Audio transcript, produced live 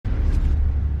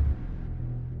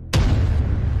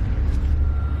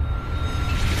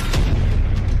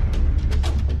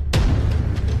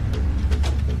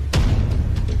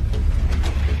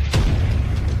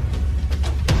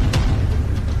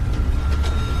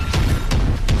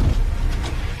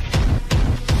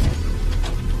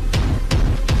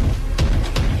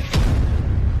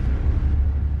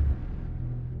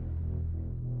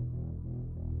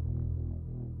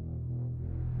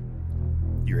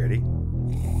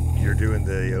You're doing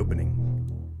the opening.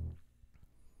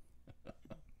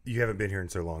 You haven't been here in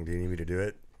so long. Do you need me to do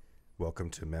it? Welcome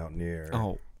to Mountaineer.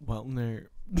 Oh, well, no.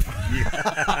 All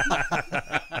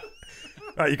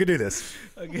right, you can do this.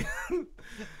 Okay.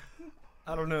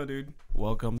 I don't know, dude.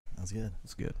 Welcome. That's good.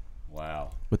 That's good.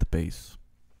 Wow. With the bass.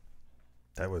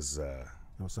 That was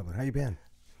something. How you been?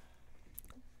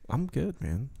 I'm good,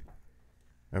 man.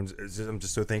 I'm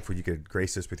just so thankful you could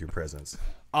grace us with your presence.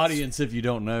 Audience, if you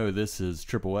don't know, this is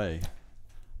AAA.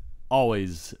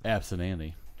 Always absent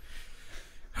Andy.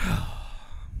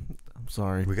 I'm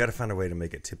sorry. We got to find a way to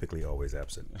make it typically always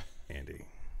absent, Andy.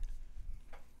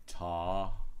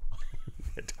 Ta.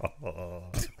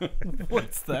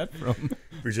 What's that from?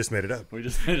 We just made it up. We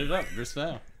just made it up just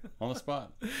now on the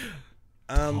spot.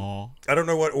 I don't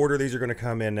know what order these are going to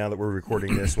come in now that we're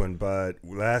recording this one, but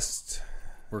last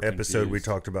episode we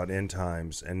talked about end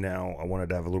times, and now I want to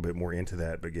dive a little bit more into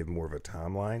that, but give more of a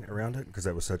timeline around it, because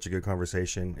that was such a good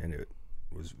conversation, and it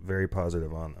was very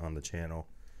positive on the channel.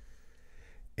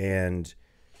 And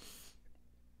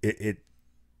it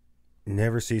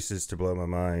never ceases to blow my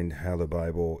mind how the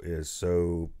Bible is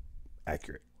so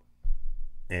accurate.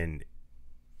 And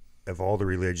of all the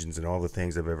religions and all the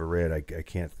things I've ever read, I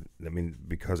can't,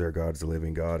 because our God's the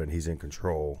living God and he's in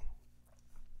control,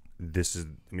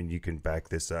 you can back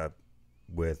this up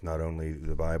with not only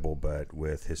the Bible, but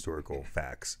with historical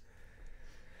facts.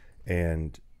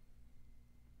 And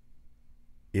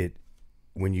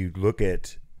when you look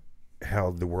at how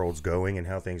the world's going and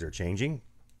how things are changing,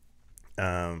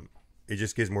 it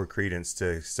just gives more credence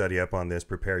to study up on this,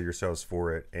 prepare yourselves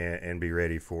for it, and be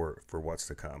ready for what's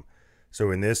to come. So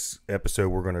in this episode,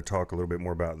 we're going to talk a little bit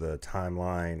more about the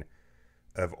timeline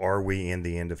of, are we in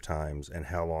the end of times, and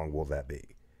how long will that be?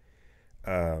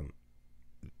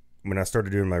 When I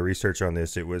started doing my research on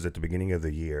this, it was at the beginning of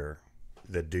the year,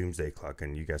 the doomsday clock,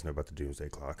 and you guys know about the doomsday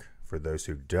clock. For those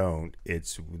who don't,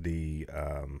 it's the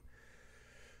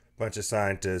bunch of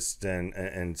scientists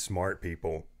and smart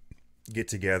people get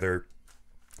together,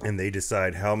 and they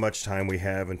decide how much time we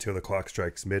have until the clock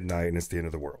strikes midnight and it's the end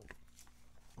of the world.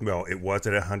 Well, it was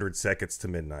at 100 seconds to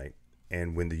midnight,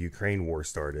 and when the Ukraine war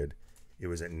started, it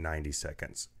was at 90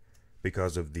 seconds.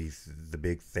 Because of the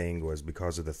big thing was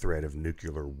because of the threat of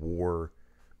nuclear war,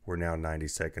 we're now 90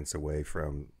 seconds away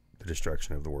from the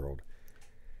destruction of the world.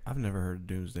 I've never heard of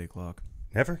doomsday clock.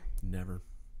 Never? Never.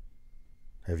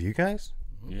 Have you guys?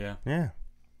 Yeah. Yeah.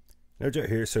 No joke.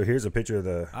 Here's a picture of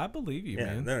the. I believe you,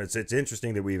 man. No, it's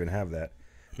interesting that we even have that.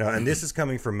 Now, and this is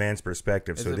coming from man's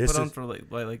perspective. Is so it this put on is for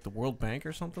like the World Bank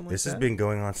or something like that? This has been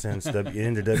going on since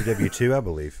into WW2, I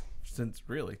believe. Since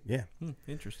really? Yeah.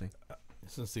 Interesting.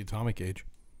 Since the atomic age.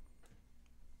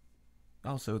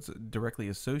 Oh, so it's directly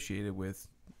associated with.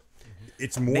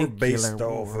 It's more based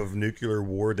off of nuclear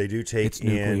war. They do take it's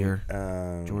nuclear.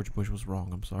 in. George Bush was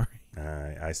wrong. I'm sorry.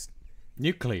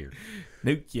 Nuclear.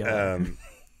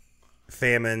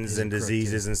 Famines and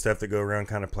diseases and stuff that go around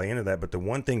kind of play into that. But the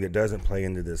one thing that doesn't play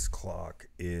into this clock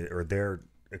or their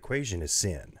equation is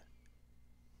sin.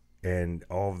 And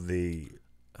all of the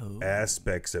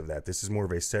aspects of that. This is more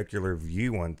of a secular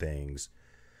view on things.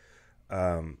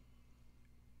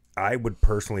 I would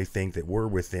personally think that we're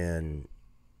within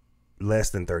less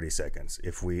than 30 seconds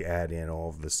if we add in all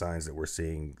of the signs that we're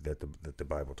seeing that the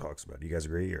Bible talks about. Do you guys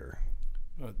agree? Or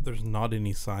there's not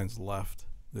any signs left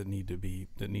that need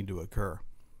to occur.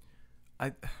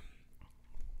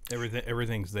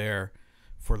 Everything's there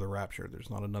for the rapture. There's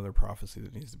not another prophecy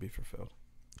that needs to be fulfilled.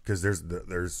 Because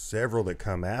there's several that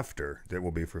come after that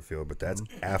will be fulfilled, but that's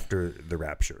after the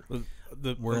rapture.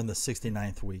 We're in the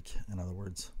 69th week, in other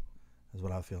words, is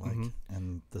what I feel like.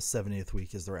 And the 70th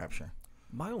week is the rapture.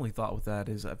 My only thought with that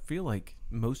is I feel like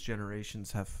most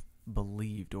generations have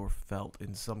believed or felt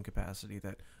in some capacity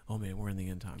that, oh man, we're in the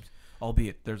end times.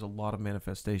 Albeit there's a lot of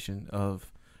manifestation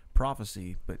of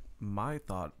prophecy, but my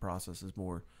thought process is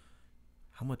more,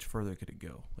 how much further could it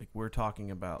go? Like we're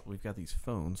talking about, we've got these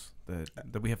phones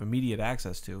that we have immediate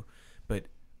access to, but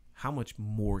how much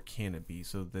more can it be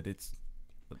so that it's,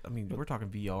 we're talking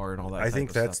VR and all that. I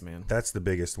think that's stuff, man. That's the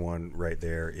biggest one right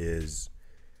there is,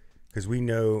 because we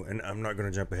know, and I'm not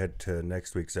going to jump ahead to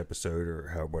next week's episode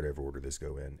or whatever order this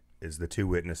go in, is the two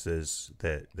witnesses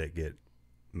that get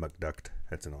McDucked.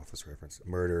 That's an Office reference.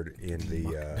 Murdered in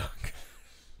the.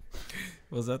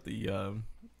 Was that the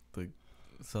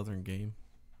Southern Game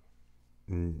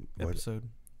episode?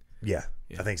 Yeah,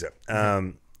 I think so.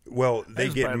 Well, they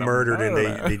get murdered,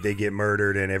 and they get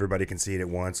murdered, and everybody can see it at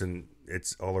once, and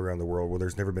it's all around the world. Well,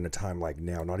 there's never been a time like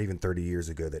now, not even 30 years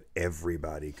ago, that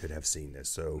everybody could have seen this.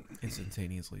 So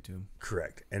Instantaneously, too.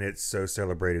 correct, and it's so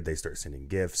celebrated. They start sending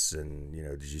gifts, and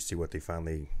did you see what they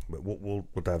finally? But we'll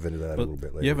dive into that a little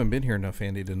bit later. You haven't been here enough,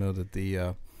 Andy, to know that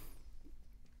the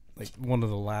like one of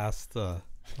the last.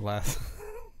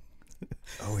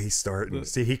 Oh, he's starting.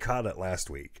 See, he caught it last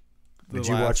week. Did The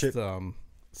you watch last, it?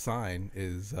 Sign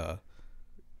is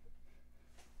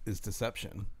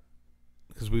deception,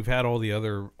 because we've had all the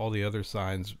other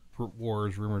signs,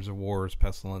 wars, rumors of wars,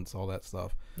 pestilence, all that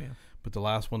stuff. Yeah. But the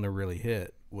last one that really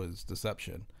hit was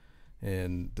deception,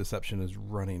 and deception is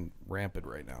running rampant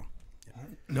right now.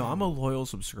 No, I'm a loyal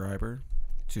subscriber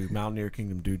to Mountaineer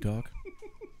Kingdom Dude Talk.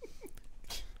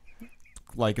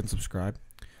 Like and subscribe.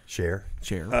 Share.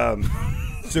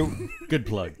 So Good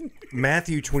plug.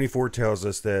 Matthew 24 tells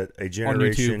us that a On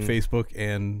generation, YouTube, Facebook,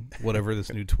 and whatever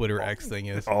this new Twitter X thing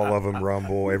is. all of them,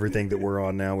 Rumble, everything that we're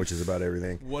on now, which is about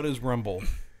everything. What is Rumble?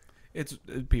 it's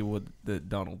people that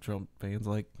Donald Trump fans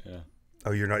like. Yeah.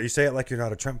 Oh, you're not. You say it like you're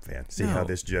not a Trump fan. See how No.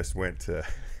 this just went to.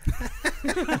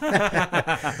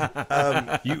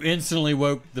 You instantly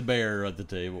woke the bear at the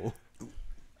table.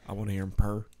 I want to hear him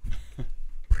purr.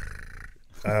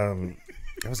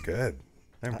 That was good.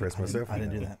 I impressed myself. I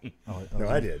with didn't do that. Oh, No,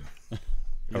 okay. I did.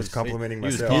 I was complimenting he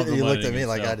was myself. You looked at complimenting me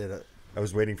like I himself. did it. I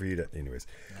was waiting for you to. Anyways,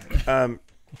 I'm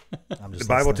the just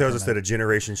Bible listening tells for us that a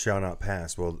generation shall not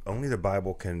pass. Well, only the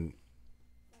Bible can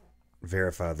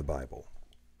verify the Bible.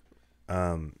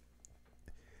 And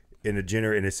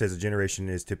it says a generation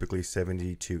is typically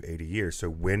 70 to 80 years. So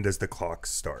when does the clock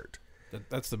start?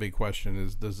 That's the big question: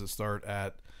 is does it start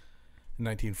at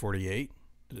 1948?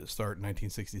 Did it start in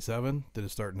 1967? Did it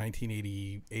start in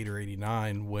 1988 or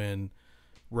 89 when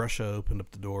Russia opened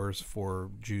up the doors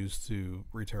for Jews to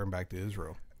return back to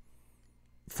Israel?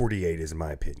 48 is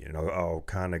my opinion. I'll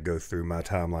kind of go through my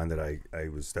timeline that I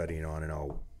was studying on, and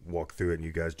I'll walk through it, and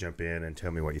you guys jump in and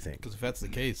tell me what you think. Because if that's the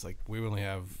case, like we only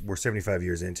have We're 75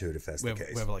 years into it, if that's we the have,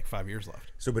 case. we have like 5 years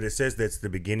left. So, but it says that's the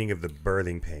beginning of the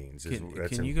birthing pains.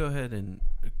 Can you go ahead and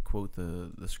quote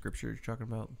the scripture you're talking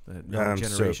about? That no So-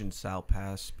 generation shall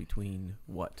pass between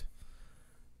what?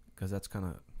 Because that's kind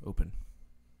of open.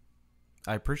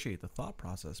 I appreciate the thought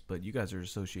process, but you guys are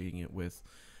associating it with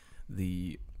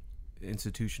the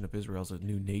institution of Israel as a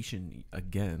new nation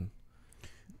again.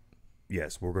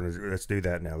 Yes, let's do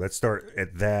that now. Let's start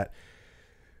at that.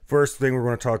 First thing we're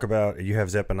going to talk about, you have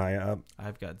Zephaniah up.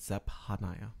 I've got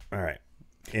Zephaniah. All right.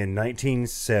 In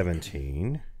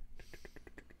 1917,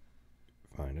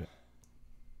 find it.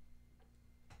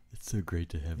 It's so great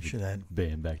to have You should the have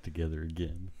band back together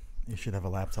again. you should have a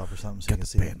laptop or something so you Get can the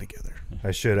see band it. together.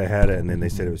 I should have had it, and then they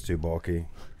said it was too bulky.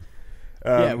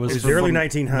 Yeah, it was the early from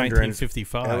 1900s.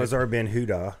 1955. Elazar ben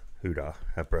Huda,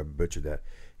 I probably butchered that.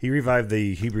 He revived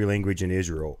the Hebrew language in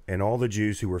Israel, and all the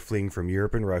Jews who were fleeing from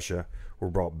Europe and Russia were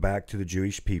brought back to the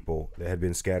Jewish people that had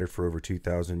been scattered for over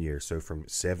 2,000 years. So from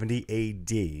 70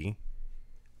 A.D.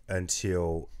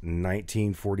 until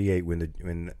 1948,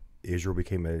 when Israel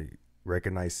became a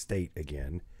recognized state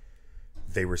again,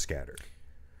 they were scattered.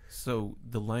 So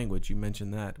the language, you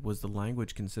mentioned that. Was the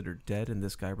language considered dead and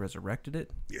this guy resurrected it?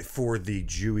 For the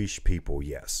Jewish people,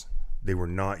 yes. They were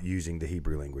not using the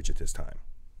Hebrew language at this time.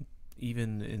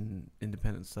 Even in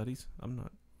independent studies?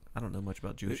 I don't know much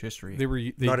about Jewish history. They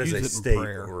Not as use a it state in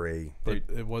prayer, or a... but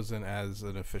it wasn't as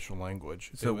an official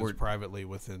language. So it was we're- privately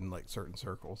within like certain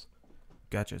circles.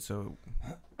 Gotcha. So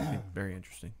very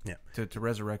interesting. Yeah. To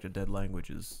resurrect a dead language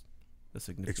is a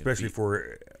significant Especially feat.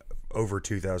 for over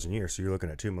 2,000 years. So you're looking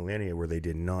at 2 millennia where they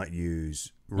did not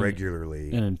use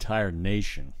regularly. An entire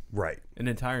nation. Right. An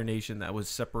entire nation that was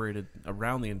separated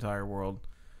around the entire world,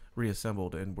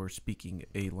 reassembled, and were speaking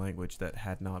a language that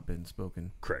had not been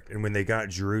spoken. Correct. And when they got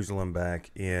Jerusalem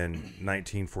back in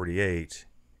 1948,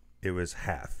 it was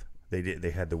half.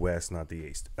 They had the west, not the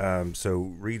east.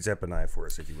 So read Zephaniah for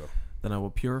us, if you will. Then I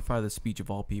will purify the speech of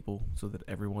all people so that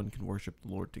everyone can worship the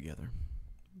Lord together.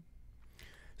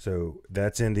 So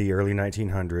that's in the early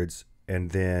 1900s.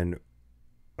 And then,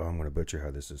 I'm going to butcher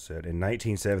how this is said. In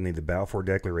 1970, the Balfour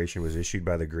Declaration was issued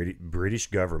by the British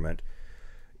government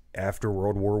after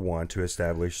World War I to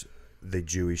establish the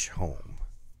Jewish home.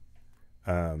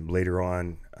 Later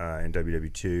on in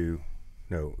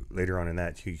later on in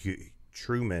that,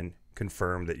 Truman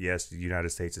confirmed that, yes, the United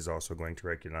States is also going to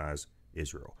recognize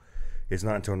Israel. It's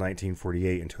not until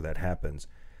 1948 until that happens.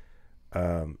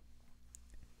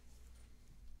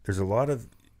 There's a lot of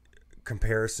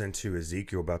comparison to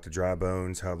Ezekiel about the dry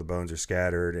bones, how the bones are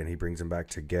scattered, and he brings them back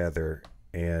together.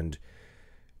 And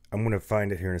I'm going to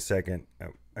find it here in a second.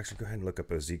 Actually, go ahead and look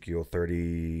up Ezekiel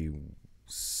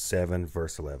 37,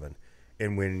 verse 11.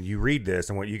 And when you read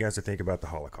this, I want you guys to think about the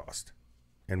Holocaust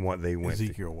and what they went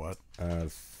Ezekiel what? through.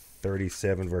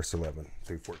 37 verse 11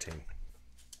 through 14.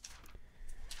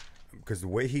 Because the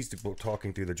way he's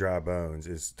talking through the dry bones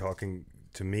is talking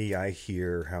to me. I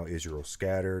hear how Israel's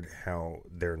scattered, how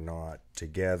they're not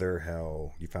together,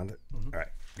 how you found it. All right,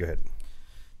 go ahead.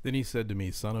 Then he said to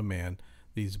me, Son of man,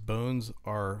 these bones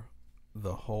are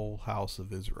the whole house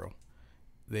of Israel.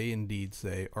 They indeed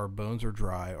say, our bones are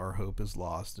dry, our hope is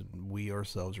lost, and we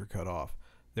ourselves are cut off.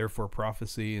 Therefore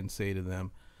prophesy and say to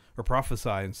them,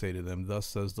 Thus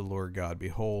says the Lord God,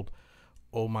 Behold,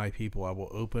 O my people, I will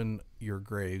open your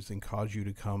graves and cause you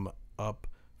to come up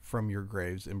from your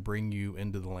graves and bring you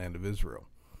into the land of Israel.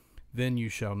 Then you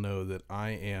shall know that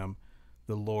I am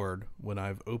the Lord when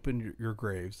I've opened your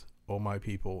graves, O my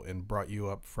people, and brought you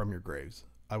up from your graves.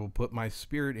 I will put my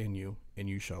spirit in you, and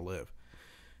you shall live.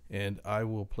 And I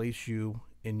will place you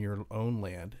in your own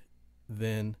land.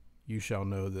 Then you shall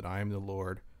know that I am the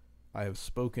Lord. I have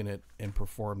spoken it and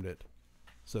performed it,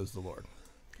 says the Lord.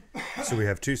 So we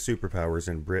have two superpowers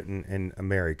in Britain and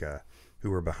America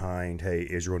who are behind, hey,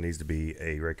 Israel needs to be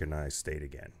a recognized state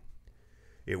again.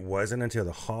 It wasn't until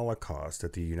the Holocaust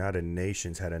that the United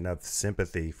Nations had enough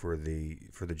sympathy for the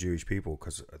Jewish people,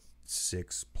 because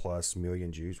 6+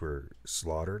 million Jews were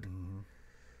slaughtered. Mm-hmm.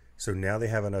 So now they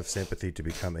have enough sympathy to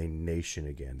become a nation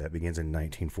again. That begins in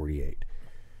 1948.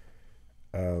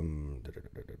 And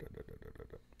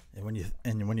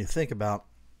when you think about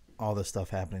all this stuff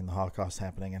happening, the Holocaust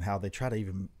happening, and how they try to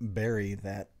even bury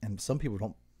that, and some people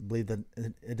don't believe that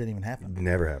it didn't even happen.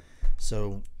 Never happened.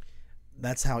 So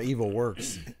that's how evil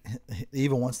works.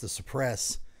 Evil wants to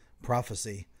suppress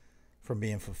prophecy from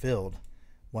being fulfilled,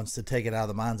 wants to take it out of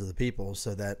the minds of the people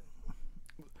so that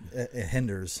it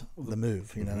hinders the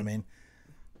move. You know what I mean?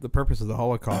 The purpose of the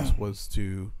Holocaust was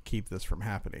to keep this from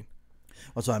happening.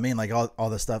 That's what I mean. Like all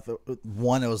this stuff.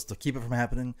 One, it was to keep it from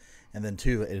happening, and then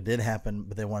two, it did happen,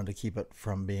 but they wanted to keep it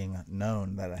from being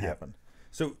known that it happened.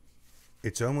 So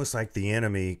it's almost like the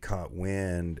enemy caught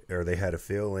wind, or they had a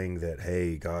feeling that,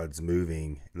 hey, God's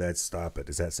moving. Let's stop it.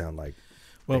 Does that sound like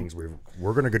things we're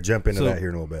going to jump into that here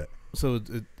in a little bit? So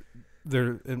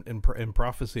there in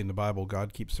prophecy in the Bible,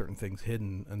 God keeps certain things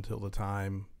hidden until the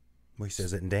time. Well, he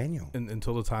says it in Daniel.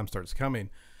 Until the time starts coming.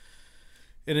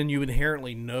 And then you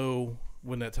inherently know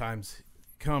when that time's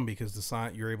come, because the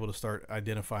sign, you're able to start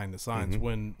identifying the signs.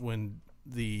 Mm-hmm. When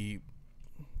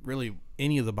really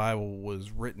any of the Bible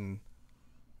was written,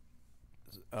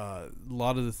 a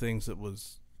lot of the things that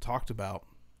was talked about,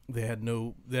 they had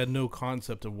no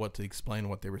concept of what to explain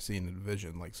what they were seeing in the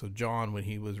vision. Like, so John, when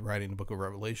he was writing the book of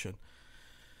Revelation,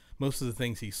 most of the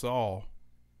things he saw,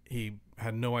 he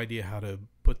had no idea how to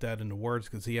put that into words,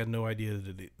 because he had no idea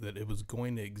that it was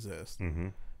going to exist. Mm-hmm.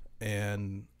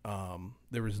 And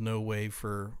there was no way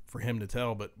for him to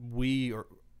tell. But we are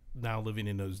now living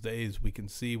in those days. We can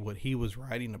see what he was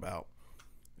writing about,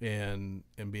 and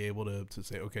be able to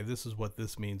say, okay, this is what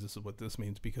this means. This is what this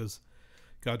means, because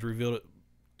God's revealed it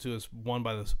to us, one,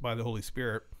 by the Holy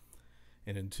Spirit,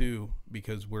 and then two,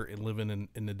 because we're living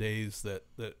in the days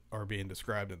that are being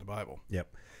described in the Bible.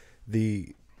 Yep.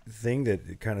 The thing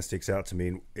that kind of sticks out to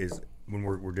me is when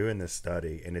we're doing this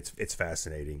study, and it's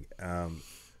fascinating.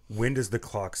 When does the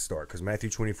clock start? Because Matthew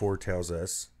 24 tells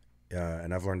us,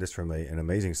 and I've learned this from an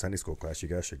amazing Sunday school class. You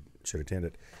guys should attend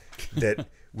it. That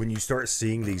when you start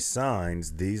seeing these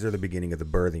signs, these are the beginning of the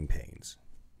birthing pains.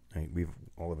 Right?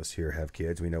 All of us here have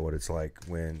kids. We know what it's like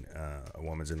when a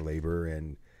woman's in labor,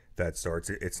 and that starts.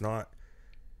 It's not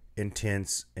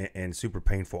intense and super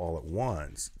painful all at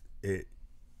once.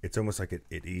 It's almost like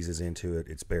it eases into it.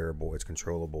 It's bearable. It's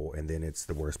controllable, and then it's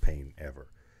the worst pain ever.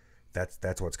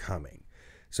 That's what's coming.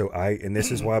 So and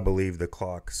this is why I believe the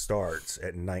clock starts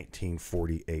at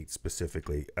 1948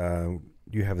 specifically.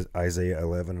 You have Isaiah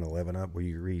 11 and 11 up. Will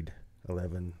you read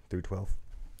 11 through 12?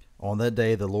 On that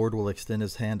day, the Lord will extend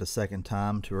his hand a second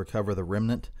time to recover the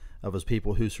remnant of his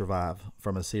people who survive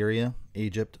from Assyria,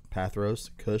 Egypt,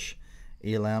 Pathros, Cush,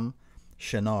 Elam,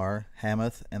 Shinar,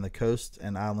 Hamath, and the coasts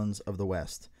and islands of the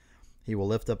west. He will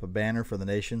lift up a banner for the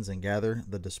nations and gather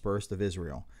the dispersed of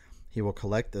Israel. He will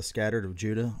collect the scattered of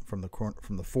Judah from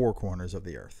the four corners of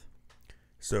the earth.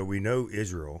 So we know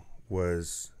Israel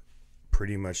was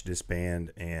pretty much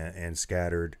disbanded and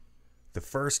scattered. The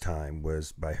first time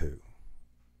was by who?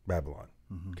 Babylon.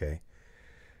 Mm-hmm. Okay.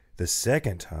 The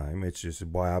second time, it's just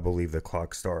why I believe the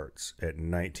clock starts at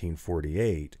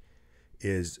 1948,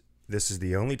 is this is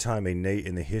the only time in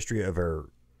the history of our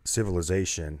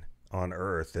civilization on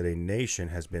earth that a nation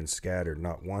has been scattered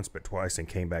not once but twice and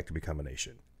came back to become a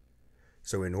nation.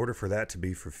 So in order for that to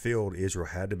be fulfilled, Israel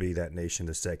had to be that nation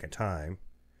the second time,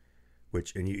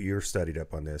 and you're studied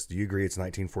up on this. Do you agree it's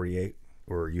 1948,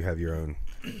 or you have your own?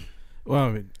 Well,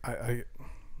 I mean,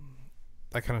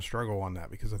 I kind of struggle on that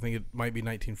because I think it might be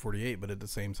 1948, but at the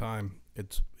same time,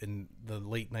 it's in the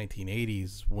late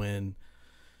 1980s when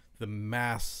the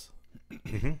mass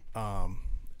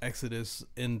exodus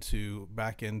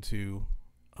back into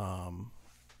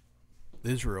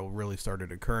Israel really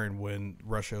started occurring when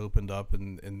Russia opened up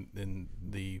and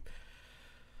the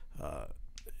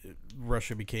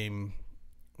Russia became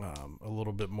a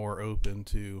little bit more open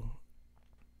to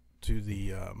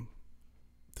the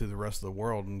rest of the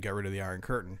world and got rid of the Iron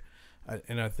Curtain.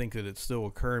 And I think that it's still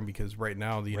occurring because right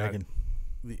now the Reagan.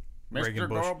 Reagan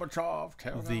Bush, Gorbachev,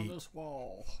 tear down this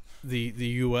wall. the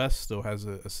U.S. still has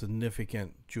a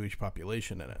significant Jewish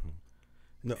population in it.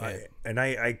 No,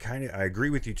 I kind of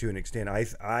agree with you to an extent. I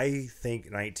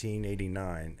think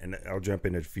 1989, and I'll jump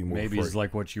in a few more. Maybe it's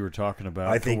like what you were talking about.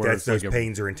 I think that's those like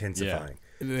pains are intensifying.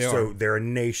 They so are. they're a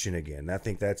nation again. I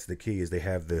think that's the key, is they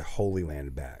have the Holy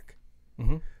Land back.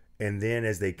 Mm-hmm. And then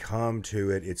as they come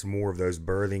to it, it's more of those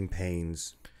birthing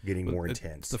pains getting more It's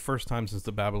intense. the first time since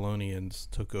the Babylonians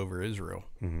took over Israel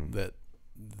that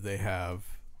they have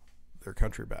their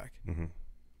country back,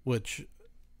 which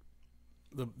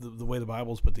the way the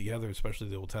Bible's put together, especially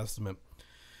the Old Testament,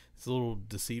 it's a little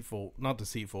deceitful. Not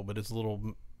deceitful, but it's a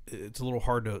little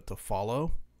hard to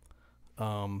follow,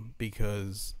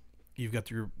 because you've got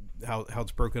how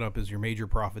it's broken up is your major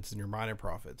prophets and your minor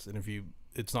prophets, and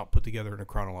it's not put together in a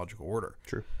chronological order.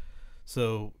 True.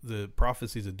 So the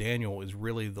prophecies of Daniel is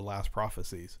really the last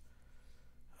prophecies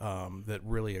that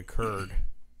really occurred.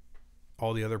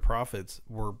 All the other prophets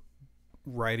were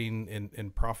writing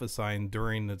and prophesying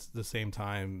during the same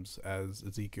times as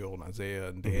Ezekiel and Isaiah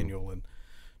and Daniel and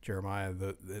Jeremiah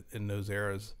in those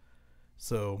eras.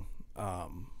 So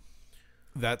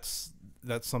that's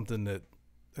something that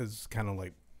has kind of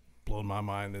like blown my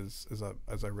mind as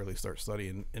I really start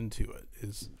studying into it.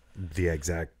 Is the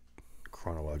exact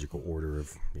chronological order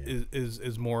of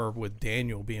is more with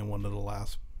Daniel being one of the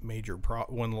last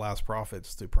one of the last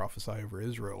prophets to prophesy over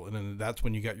Israel, and then that's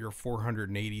when you got your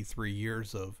 483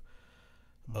 years of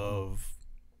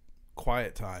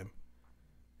quiet time.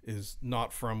 Is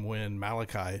not from when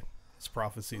Malachi's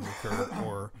prophecies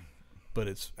occur, but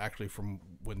it's actually from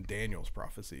when Daniel's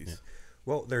prophecies. Yeah.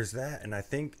 Well, there's that, and I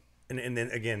think, and then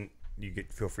again,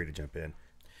 feel free to jump in.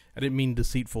 I didn't mean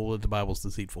deceitful. That the Bible's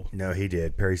deceitful. No, he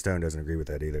did. Perry Stone doesn't agree with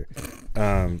that either.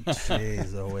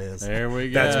 Jeez, always. There we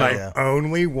go. That's my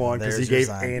only one, because he gave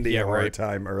Andy a hard right.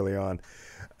 time early on.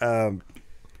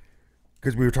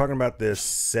 Because we were talking about this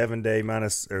 7 day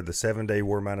minus, or the 7 day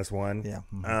war -1. Yeah.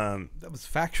 That was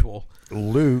factual.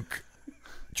 Luke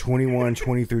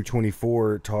 21:20 through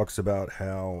 24 talks about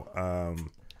how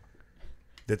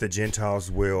that the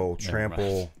Gentiles will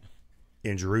trample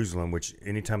in Jerusalem, which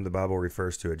anytime the Bible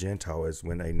refers to a Gentile is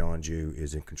when a non-Jew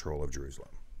is in control of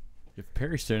Jerusalem. If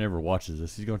Perry Stone ever watches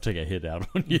this, he's going to take a hit out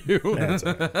on you. That's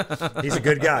right. He's a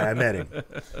good guy. I met him.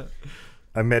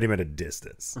 I met him at a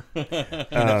distance. He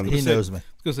knows me. I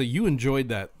was gonna say you enjoyed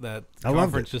that I loved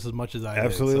conference it. just as much as I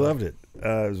Absolutely did. loved it.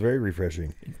 It was very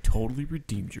refreshing. You totally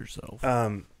redeemed yourself.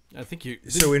 I think you.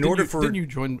 So didn't you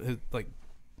join his,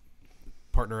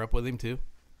 partner up with him too?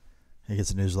 He gets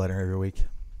a newsletter every week.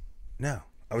 No,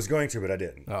 I was going to, but I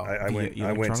didn't. Oh. I went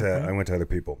electronic to mail? I went to other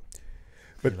people.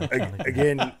 But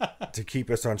again, to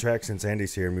keep us on track, since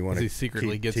Andy's here, and we want to He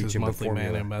secretly gets his monthly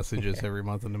man messages every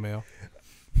month in the mail.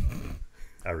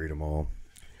 I read them all.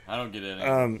 I don't get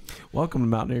any. Welcome to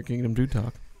Mountaineer Kingdom Dude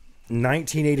Talk.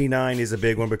 1989 is a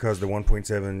big one because the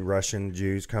 1.7 Russian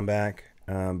Jews come back.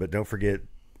 But don't forget,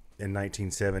 in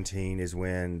 1917 is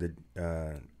when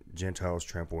the Gentiles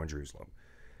trample in Jerusalem.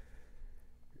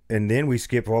 And then we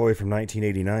skip all the way from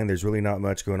 1989. There's really not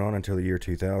much going on until the year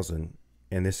 2000.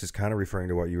 And this is kind of referring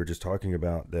to what you were just talking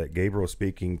about, that Gabriel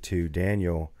speaking to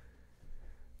Daniel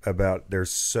about there's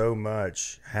so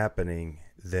much happening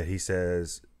that he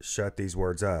says, shut these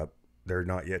words up. They're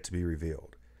not yet to be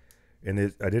revealed.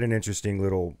 And I did an interesting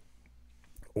little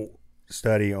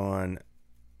study on,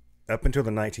 up until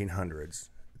the 1900s,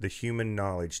 the human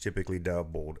knowledge typically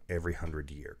doubled every 100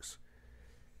 years.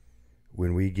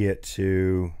 When we get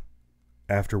to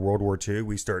after World War II,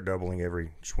 we start doubling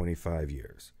every 25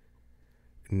 years.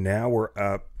 Now we're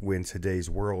up in today's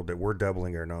world that we're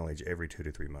doubling our knowledge every 2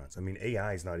 to 3 months. I mean,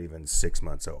 AI is not even 6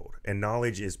 months old. And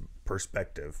knowledge is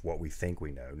perspective, what we think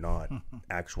we know, not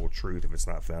actual truth if it's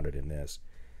not founded in this.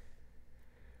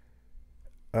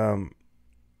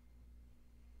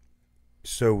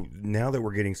 So now that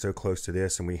we're getting so close to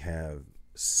this and we have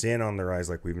sin on the rise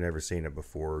like we've never seen it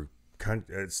before,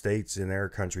 states in their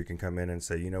country can come in and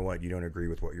say, you know what, you don't agree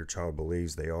with what your child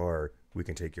believes they are, we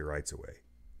can take your rights away.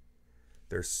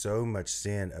 There's so much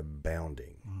sin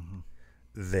abounding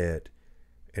that,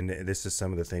 and this is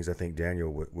some of the things I think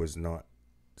Daniel was not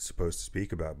supposed to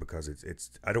speak about, because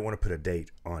it's I don't want to put a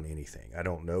date on anything. I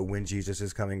don't know when Jesus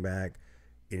is coming back.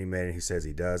 Any man who says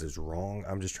he does is wrong.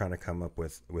 I'm just trying to come up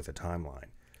with a timeline.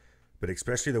 But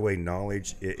especially the way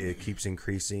knowledge, it keeps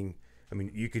increasing. I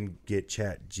mean, you can get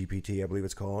Chat GPT, I believe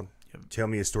it's called. Yep. Tell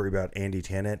me a story about Andy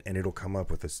Tennant, and it'll come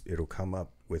up with this. It'll come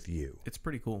up with you. It's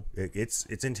pretty cool. It's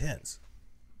intense,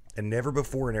 and never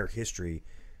before in our history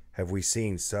have we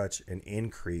seen such an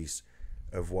increase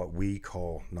of what we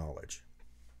call knowledge.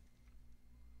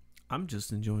 I'm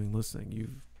just enjoying listening.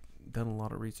 You've done a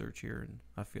lot of research here, and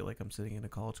I feel like I'm sitting in a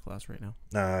college class right now.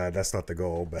 That's not the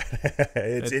goal, but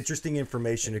it's interesting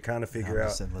information to kind of figure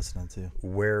out listening to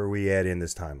where are we at in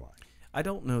this timeline. I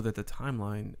don't know that the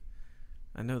timeline,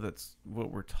 I know that's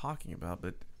what we're talking about,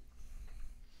 but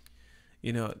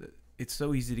you know, it's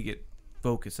so easy to get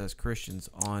focused as Christians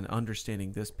on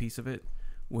understanding this piece of it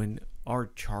when our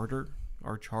charge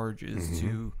is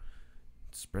to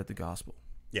spread the gospel.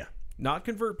 Yeah. Not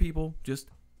convert people, just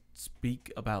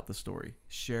speak about the story,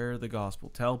 share the gospel,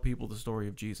 tell people the story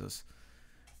of Jesus.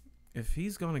 If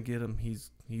he's going to get them,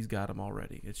 he's got them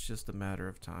already. It's just a matter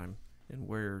of time, and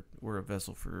we're a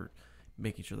vessel for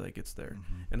making sure that it gets there.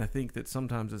 And I think that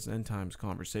sometimes this end times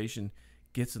conversation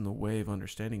gets in the way of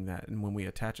understanding that, and when we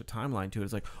attach a timeline to it,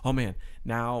 it's like, oh man,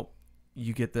 now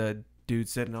you get the dude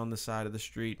sitting on the side of the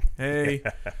street, hey,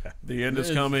 the end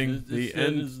is coming, the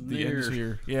end is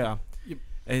here. Yeah. Yep.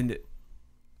 And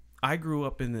I grew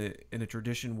up in a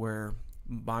tradition where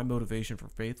my motivation for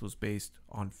faith was based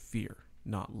on fear,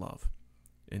 not love.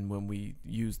 And when we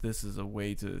use this as a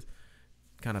way to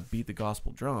kind of beat the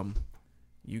gospel drum,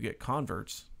 you get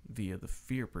converts via the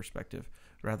fear perspective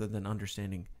rather than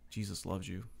understanding Jesus loves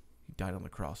you. He died on the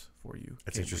cross for you.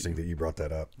 It's interesting that you brought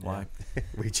that up. Why?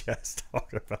 We just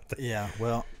talked about that. Yeah,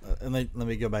 well, and let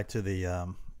me go back to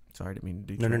the Sorry, I didn't mean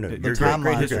to do No. the You're timeline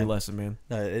great history thing. lesson, man.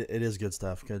 No, it is good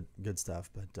stuff. Good stuff.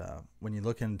 But when you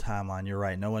look in the timeline, you're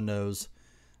right. No one knows.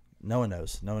 No one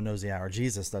knows the hour.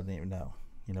 Jesus doesn't even know.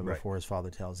 Right. Before his Father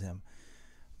tells him.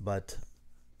 But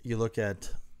you look at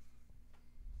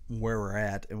where we're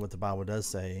at and what the Bible does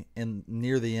say. In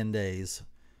near the end days,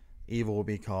 evil will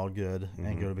be called good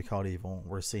and good will be called evil.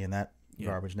 We're seeing that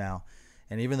garbage now.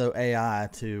 And even though AI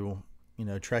to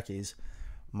Trekkies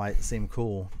might seem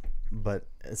cool, but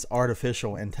it's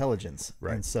artificial intelligence.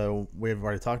 Right. And so we've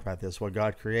already talked about this. What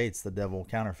God creates, the devil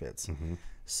counterfeits.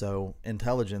 So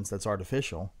intelligence that's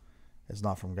artificial is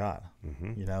not from God.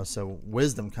 So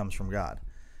wisdom comes from God.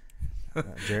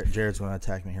 Jared's going to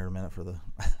attack me here in a minute for the...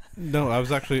 No, I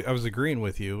was agreeing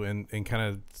with you and kind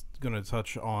of going to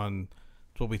touch on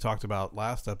what we talked about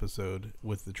last episode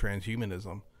with the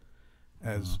transhumanism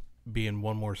as being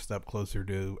one more step closer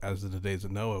to as in the days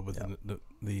of Noah with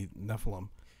the Nephilim.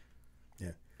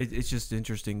 Yeah, it's just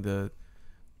interesting the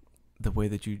way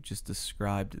that you just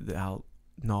described how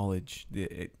knowledge,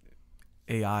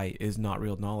 AI is not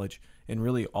real knowledge, and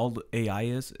really all the AI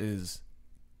is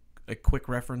a quick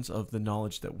reference of the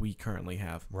knowledge that we currently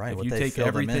have. Right. If you take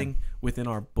everything within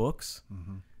our books,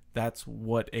 that's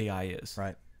what AI is.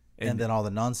 Right. And then all the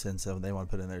nonsense that they want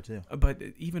to put in there too. But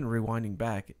even rewinding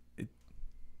back,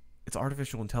 it's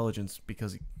artificial intelligence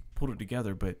because he pulled it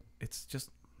together, but it's just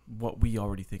what we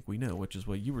already think we know, which is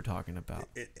what you were talking about.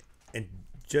 And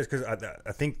just because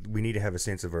I think we need to have a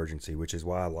sense of urgency, which is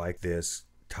why I like this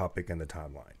topic and the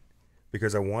timeline,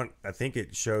 because I think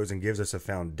it shows and gives us a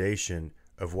foundation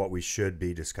of what we should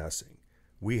be discussing.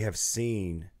 We have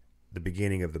seen the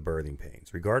beginning of the birthing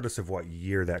pains, regardless of what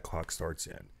year that clock starts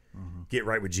in. Get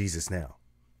right with Jesus now.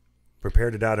 Prepare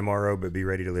to die tomorrow, but be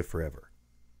ready to live forever.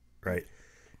 Right?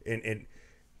 And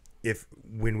if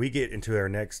when we get into our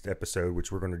next episode,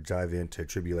 which we're going to dive into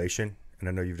tribulation, and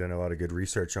I know you've done a lot of good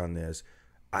research on this,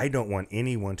 I don't want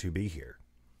anyone to be here.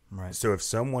 Right. So if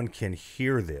someone can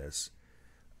hear this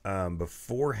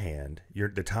beforehand, you're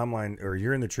the timeline, or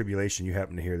you're in the tribulation, you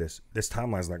happen to hear this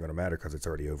timeline's not going to matter because it's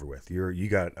already over with. You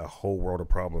got a whole world of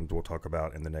problems we'll talk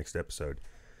about in the next episode.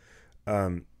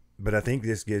 But I think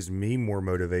this gives me more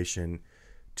motivation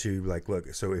to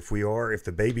look, so if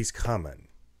the baby's coming,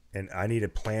 and I need a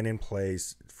plan in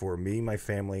place for me, my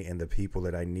family, and the people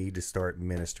that I need to start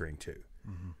ministering to,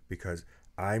 because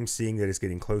I'm seeing that it's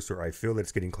getting closer. I feel that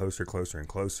it's getting closer, closer, and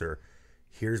closer.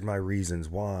 Here's my reasons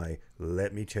why.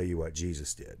 Let me tell you what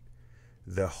Jesus did.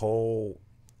 The whole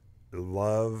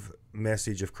love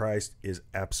message of Christ is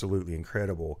absolutely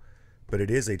incredible, but it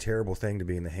is a terrible thing to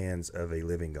be in the hands of a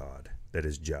living God that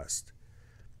is just.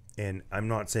 And I'm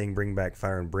not saying bring back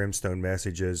fire and brimstone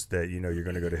messages that, you're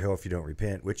going to go to hell if you don't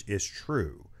repent, which is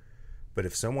true. But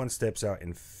if someone steps out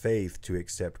in faith to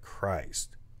accept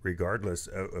Christ, regardless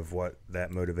of what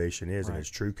that motivation is, and it's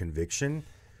true conviction,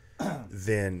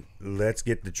 then let's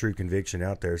get the true conviction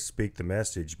out there, speak the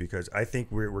message, because I think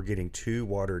we're getting too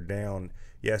watered down.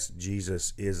 Yes,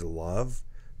 Jesus is love,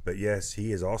 but yes,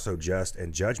 he is also just,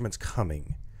 and judgment's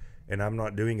coming. And I'm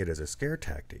not doing it as a scare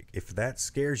tactic. If that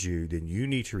scares you, then you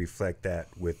need to reflect that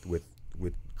with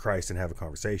Christ and have a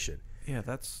conversation. Yeah,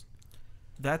 that's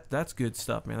good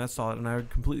stuff, man. That's solid, and I would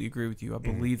completely agree with you. I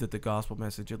believe that the gospel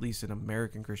message, at least in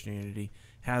American Christianity,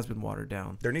 has been watered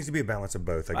down. There needs to be a balance of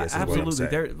both, I guess. Absolutely. Is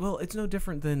what I'm saying. Well, it's no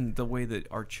different than the way that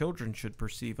our children should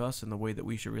perceive us and the way that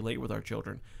we should relate with our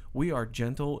children. We are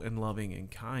gentle and loving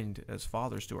and kind as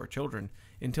fathers to our children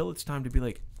until it's time to be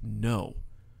like, no,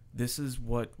 this is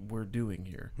what we're doing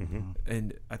here.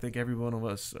 And I think every one of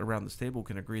us around this table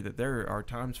can agree that there are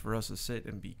times for us to sit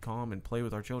and be calm and play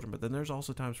with our children, but then there's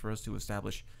also times for us to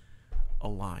establish a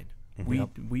line.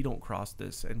 We don't cross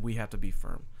this, and we have to be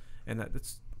firm. And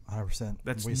that's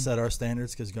 100%. We set our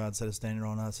standards because God set a standard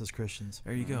on us as Christians.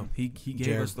 There you go. He gave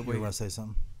Jared, us the way. You want to say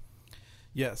something?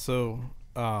 Yeah. So,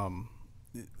 a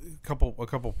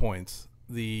couple points.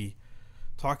 The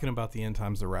talking about the end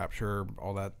times, the rapture,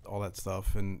 all that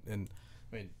stuff, and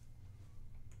I mean,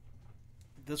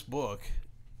 this book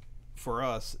for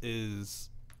us is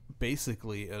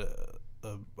basically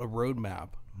a roadmap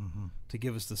to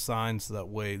give us the signs, so that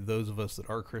way those of us that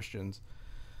are Christians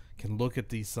can look at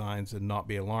these signs and not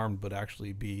be alarmed, but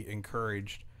actually be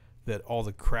encouraged that all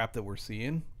the crap that we're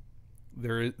seeing,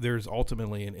 there's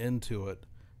ultimately an end to it,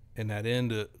 and that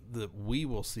end that we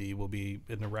will see will be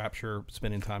in the rapture,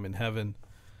 spending time in heaven,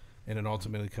 and then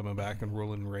ultimately coming back and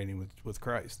ruling and reigning with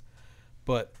Christ.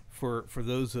 But for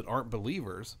those that aren't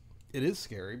believers, it is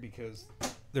scary because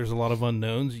there's a lot of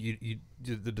unknowns.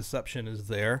 The deception is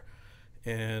there,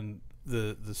 and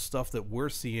the stuff that we're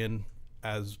seeing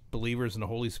as believers and the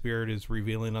Holy Spirit is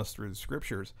revealing us through the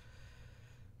scriptures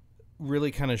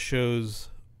really kind of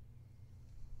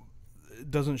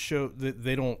doesn't show that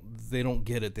they don't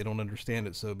get it, they don't understand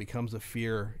it, so it becomes a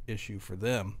fear issue for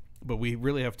them. But we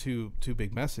really have two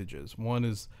big messages. One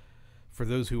is for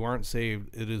those who aren't saved,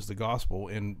 it is the gospel,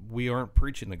 and we aren't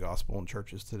preaching the gospel in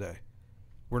churches today.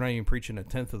 We're not even preaching a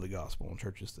tenth of the gospel in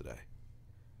churches today.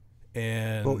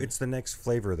 And well, it's the next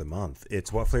flavor of the month.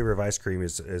 It's what flavor of ice cream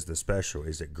is the special?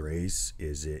 Is it grace?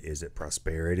 Is it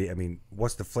prosperity? I mean,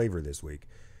 what's the flavor this week?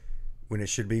 When it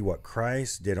should be what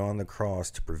Christ did on the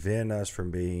cross to prevent us from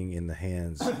being in the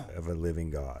hands of a living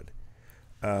God.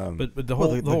 But the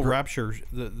whole rapture,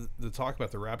 the talk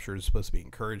about the rapture is supposed to be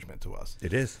encouragement to us.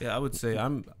 It is. Yeah, I would say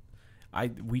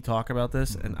we talk about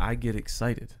this and I get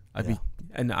excited.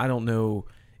 And I don't know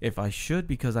if I should,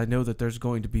 because I know that there's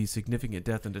going to be significant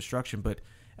death and destruction. But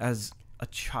as a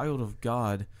child of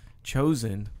God,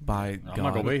 chosen by God, I'm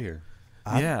not gonna be here.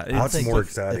 I think more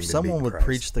exciting if than someone being would Christ.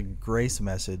 preach the grace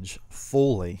message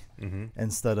fully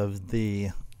instead of the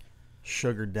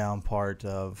sugared down part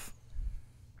of,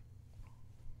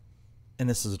 and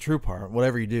this is a true part,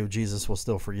 whatever you do, Jesus will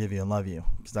still forgive you and love you,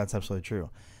 because that's absolutely true.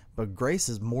 But grace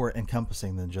is more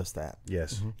encompassing than just that.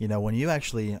 Yes. You know, when you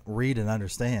actually read and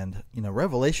understand,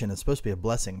 Revelation is supposed to be a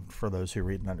blessing for those who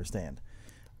read and understand.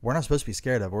 We're not supposed to be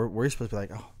scared of it. We're supposed to be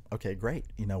like, oh, okay, great.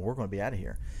 We're going to be out of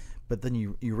here. But then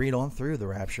you read on through the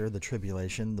rapture, the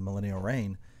tribulation, the millennial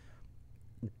reign.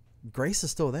 Grace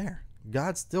is still there.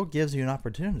 God still gives you an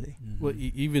opportunity. Well,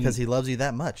 even because he loves you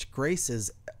that much. Grace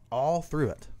is all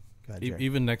through it. Go ahead, Jerry.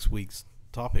 even next week's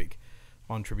topic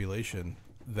on tribulation,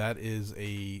 that is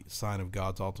a sign of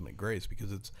God's ultimate grace,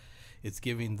 because it's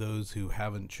giving those who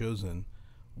haven't chosen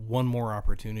one more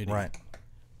opportunity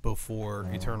before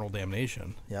eternal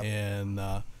damnation. Yep.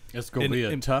 And It's going to be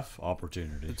a tough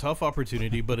opportunity. a tough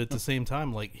opportunity, but at the same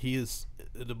time, like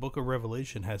the book of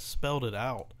Revelation has spelled it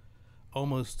out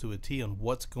almost to a T on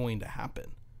what's going to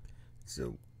happen.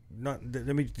 So, let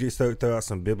me just throw out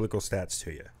some biblical stats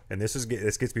to you, and this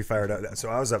gets me fired up. So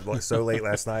I was up so late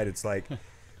last night. It's like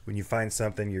when you find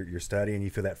something you're studying, you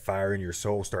feel that fire in your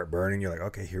soul start burning. You're like,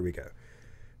 okay, here we go.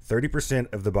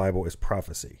 30% of the Bible is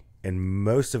prophecy, and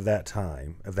most of that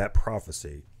time of that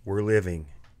prophecy, we're living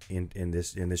in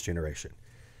this generation.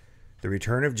 The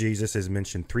return of Jesus is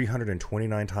mentioned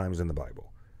 329 times in the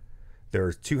Bible. There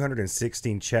are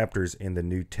 216 chapters in the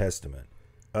New Testament.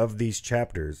 Of these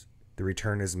chapters, the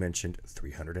return is mentioned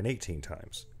 318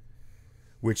 times,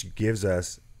 which gives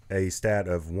us a stat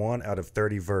of 1 out of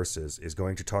 30 verses is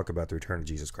going to talk about the return of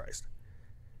Jesus Christ.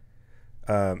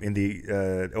 In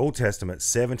the Old Testament,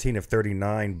 17 of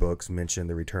 39 books mention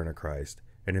the return of Christ,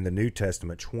 And in the New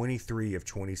Testament, 23 of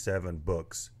 27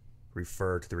 books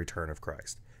refer to the return of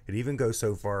Christ. It even goes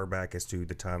so far back as to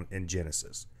the time in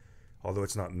Genesis. Although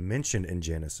it's not mentioned in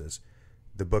Genesis,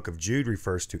 the book of Jude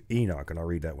refers to Enoch, and I'll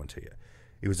read that one to you.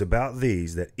 It was about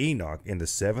these that Enoch, in the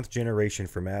 7th generation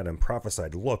from Adam,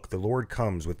 prophesied, "Look, the Lord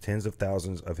comes with tens of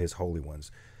thousands of his holy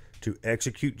ones, to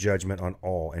execute judgment on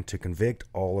all, and to convict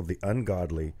all of the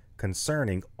ungodly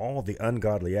concerning all the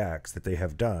ungodly acts that they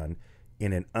have done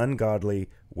in an ungodly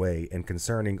way, and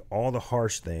concerning all the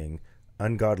harsh thing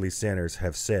ungodly sinners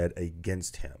have said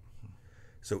against him."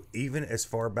 So even as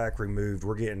far back removed,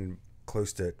 we're getting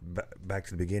close to back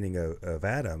to the beginning of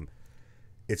Adam.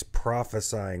 It's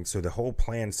prophesying. So the whole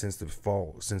plan since the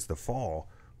fall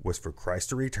was for Christ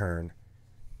to return,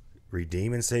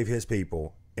 redeem and save his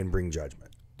people, and bring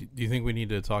judgment. Do you think we need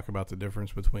to talk about the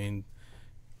difference between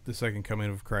the second coming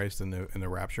of Christ and the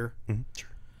rapture? Mm-hmm. Sure.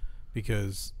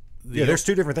 Because there's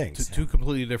two different things, two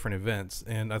completely different events,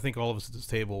 and I think all of us at this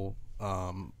table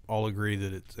all agree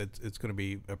that it's going to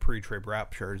be a pre-trib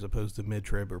rapture as opposed to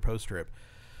mid-trib or post-trib.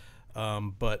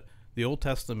 But the Old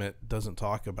Testament doesn't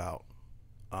talk about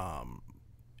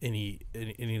any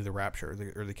of the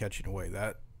rapture or the catching away.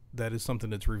 That is something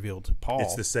that's revealed to Paul.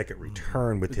 It's the second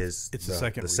return with the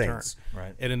second return, saints,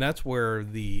 Right? And that's where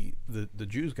the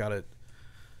Jews got it.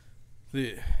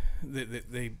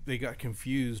 They got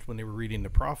confused when they were reading the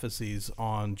prophecies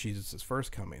on Jesus'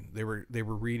 first coming. They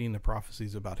were reading the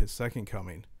prophecies about his second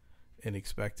coming and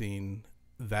expecting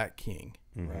that king.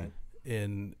 Mm-hmm. Right.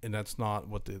 And that's not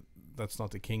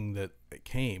the king that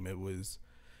came. It was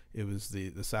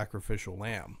the sacrificial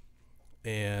lamb.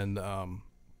 And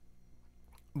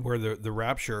where the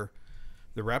rapture,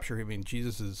 I mean,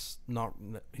 Jesus is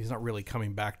he's not really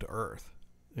coming back to earth.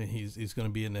 And he's going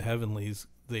to be in the heavenlies.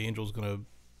 The angel's going to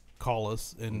call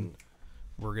us, and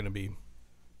we're going to be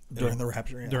During the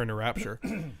rapture. Yeah. during the rapture.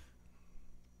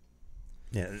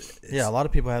 Yeah, a lot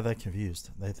of people have that confused.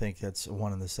 They think that's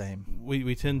one and the same.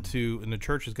 We tend to, and the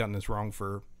church has gotten this wrong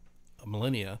for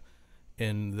millennia,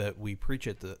 in that we preach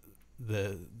it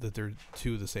that they're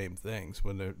two of the same things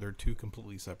when they're two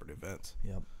completely separate events.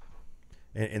 Yep.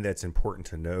 And that's important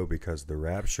to know, because the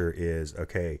rapture is,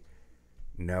 okay,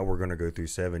 now we're going to go through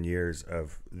 7 years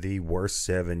of the worst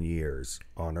 7 years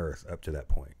on earth up to that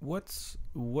point.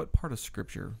 What part of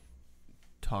Scripture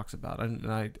talks about, and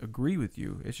I agree with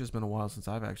you, it's just been a while since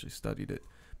I've actually studied it,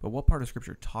 but what part of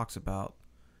Scripture talks about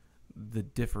the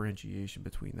differentiation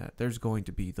between that? There's going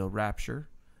to be the rapture,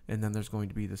 and then there's going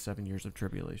to be the 7 years of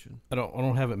tribulation. I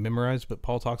don't have it memorized, but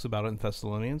Paul talks about it in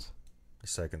Thessalonians.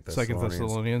 Second Second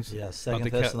Thessalonians. Yeah, About Second the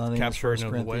Thessalonians, capturing First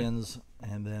of the way. Corinthians,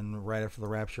 and then right after the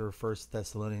rapture, First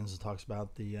Thessalonians talks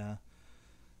about the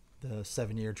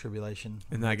 7-year tribulation,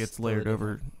 And that gets layered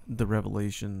over the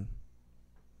Revelation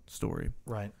story.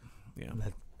 Right. Yeah. And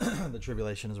that, the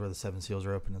tribulation is where the 7 seals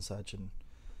are open and such, and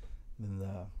then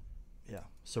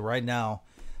So right now,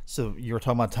 so you were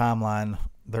talking about timeline.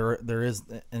 There is,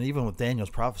 and even with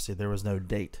Daniel's prophecy, there was no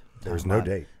date. There was no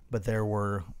date, but there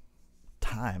were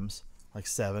times. Like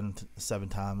 7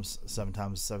 times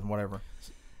 7, whatever.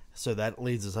 So that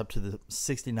leads us up to the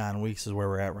 69 weeks is where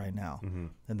we're at right now. Mm-hmm.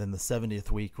 And then the 70th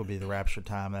week will be the rapture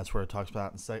time. That's where it talks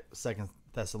about in Second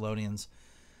Thessalonians,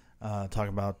 talking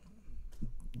about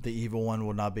the evil one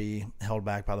will not be held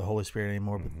back by the Holy Spirit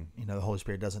anymore. Mm-hmm. But the Holy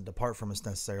Spirit doesn't depart from us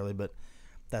necessarily. But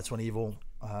that's when evil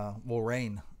will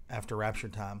reign after rapture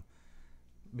time,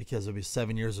 because it'll be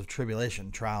 7 years of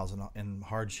tribulation, trials, and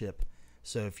hardship.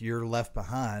 So if you're left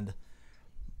behind,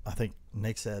 I think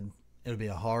Nick said it would be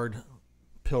a hard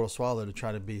pill to swallow to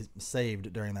try to be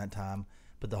saved during that time,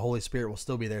 but the Holy Spirit will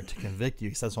still be there to convict you,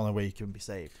 because that's the only way you can be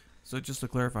saved. So just to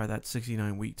clarify, that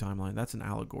 69-week timeline, that's an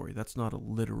allegory. That's not a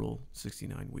literal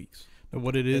 69 weeks. And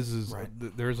what it is right.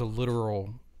 There's a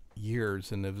literal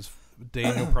years, and it was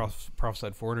Daniel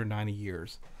prophesied 490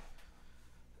 years,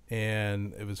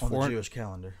 and it was on the Jewish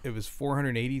calendar. It was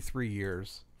 483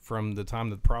 years from the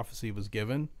time the prophecy was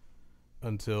given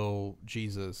until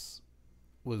Jesus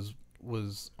was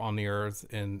on the earth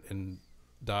and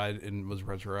died and was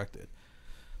resurrected.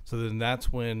 So then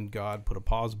that's when God put a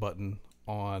pause button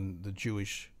on the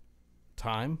Jewish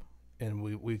time, and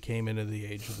we came into the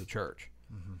age of the church.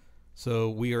 Mm-hmm. So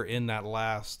we are in that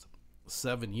last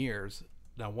 7 years.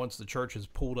 Now, once the church is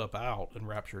pulled up out and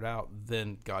raptured out,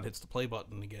 then God hits the play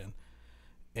button again,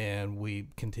 and we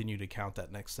continue to count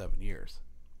that next 7 years.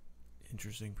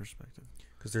 Interesting perspective.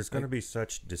 because there's going to be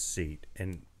such deceit,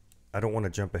 and I don't want to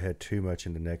jump ahead too much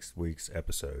into next week's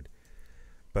episode,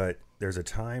 but there's a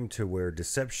time to where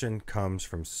deception comes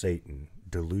from Satan,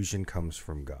 delusion comes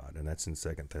from God, and that's in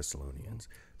 2 Thessalonians.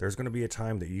 There's going to be a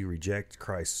time that you reject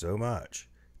Christ so much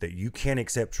that you can't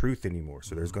accept truth anymore.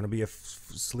 So there's going to be a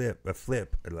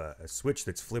switch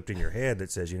that's flipped in your head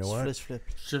that says, you know what?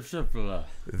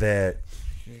 That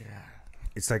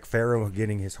it's like Pharaoh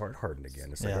getting his heart hardened again.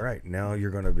 It's like, all right, now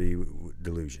you're going to be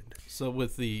delusioned. So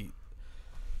with the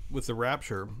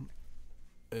rapture,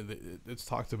 it's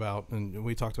talked about, and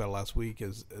we talked about it last week,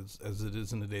 as it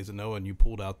is in the days of Noah, and you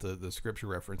pulled out the scripture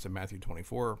reference in Matthew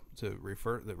 24 that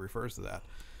refers to that.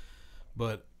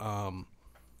 But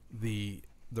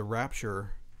the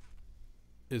rapture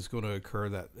is going to occur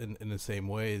that in the same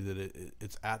way that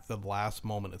it's at the last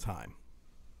moment of time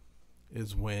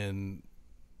is when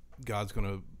God's going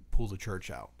to pull the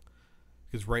church out,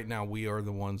 because right now we are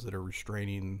the ones that are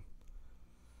restraining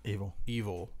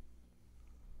evil,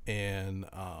 and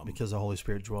because the Holy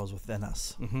Spirit dwells within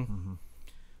us.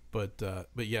 But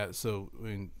yeah, so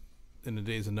in the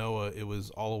days of Noah, it was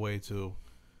all the way to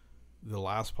the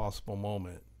last possible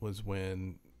moment was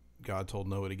when God told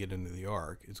Noah to get into the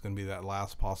ark. It's going to be that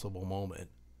last possible moment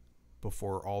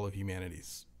before all of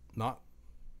humanity's not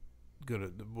good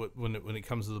at when it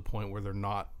comes to the point where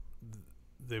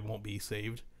they won't be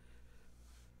saved.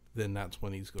 Then that's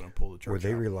when he's going to pull the church Where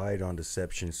they out. relied on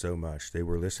deception so much. They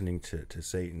were listening to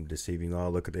Satan deceiving, oh,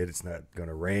 look at it, it's not going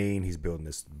to rain. He's building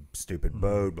this stupid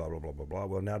boat, blah, blah, blah, blah, blah.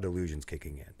 Well, now delusion's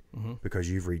kicking in because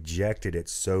you've rejected it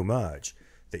so much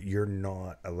that you're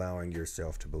not allowing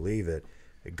yourself to believe it.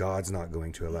 God's not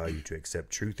going to allow you to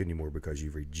accept truth anymore because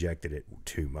you've rejected it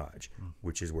too much,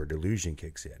 which is where delusion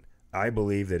kicks in. I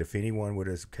believe that if anyone would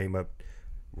have came up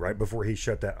right before he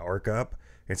shut that ark up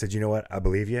and said, you know what, I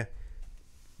believe you,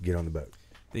 get on the boat.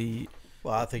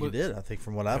 Well, I think he did. I think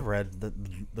from what I've read,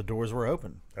 the doors were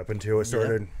open. Up until it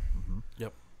started.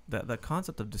 Yep. The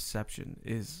concept of deception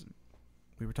is,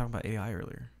 we were talking about AI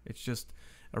earlier. It's just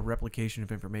a replication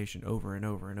of information over and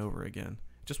over and over again.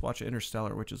 Just watch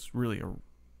Interstellar, which is really a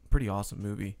pretty awesome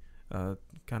movie.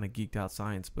 Kind of geeked out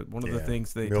science, but one of the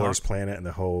things they Miller's Planet and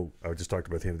the whole, I just talked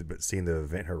about him, but seeing the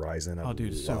event horizon.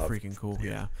 Dude, so freaking cool.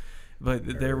 Yeah.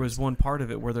 But there was one part of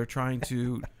it where they're trying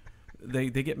to, they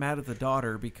get mad at the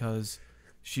daughter because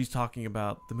she's talking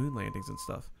about the moon landings and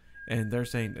stuff. And they're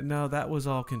saying, no, that was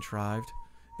all contrived.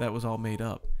 That was all made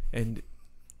up. And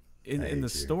in the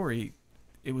story,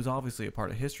 it was obviously a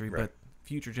part of history, but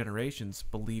future generations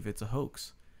believe it's a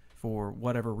hoax for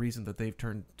whatever reason that they've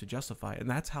turned to justify. And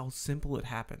that's how simple it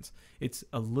happens. It's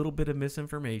a little bit of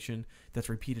misinformation that's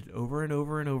repeated over and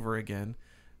over and over again.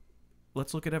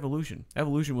 Let's look at evolution.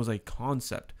 Evolution was a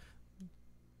concept.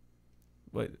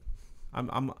 But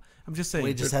I'm just saying.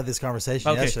 We just had this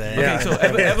conversation yesterday. Okay, so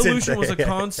evolution was a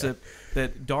concept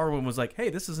that Darwin was like, hey,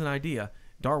 this is an idea.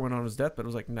 Darwin on his deathbed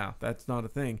was like, no, that's not a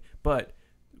thing. But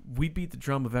we beat the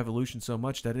drum of evolution so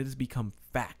much that it has become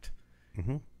fact.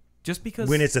 Just because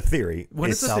when it's a theory,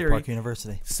 when it's a South theory, Park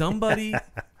University. Somebody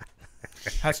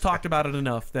has talked about it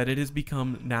enough that it has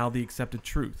become now the accepted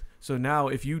truth. So now,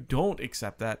 if you don't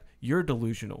accept that, you're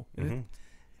delusional. And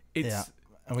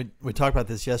And we talked about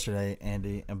this yesterday,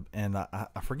 Andy, and I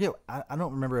forget. I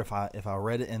don't remember if I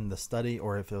read it in the study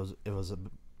or if it was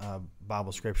a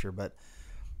Bible scripture. But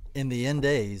in the end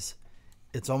days,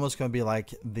 it's almost going to be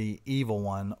like the evil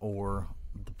one or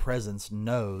the presence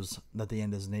knows that the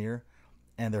end is near,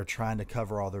 and they're trying to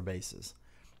cover all their bases.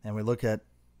 And we look at,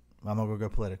 I'm not going to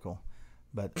go political,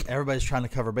 but everybody's trying to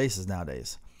cover bases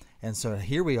nowadays. And so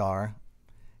here we are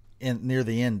near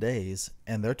the end days,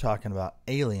 and they're talking about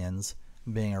aliens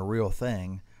being a real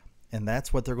thing, and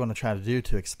that's what they're going to try to do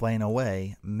to explain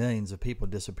away millions of people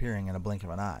disappearing in a blink of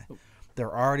an eye.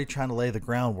 They're already trying to lay the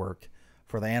groundwork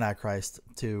for the Antichrist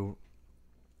to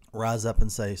rise up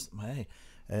and say, hey,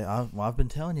 I've been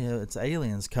telling you, it's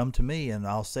aliens. Come to me and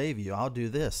I'll save you. I'll do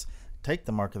this. Take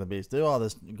the mark of the beast. Do all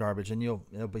this garbage, and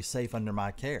it'll be safe under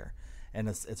my care. And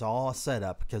it's all set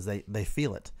up because they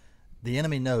feel it. The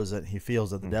enemy knows it. He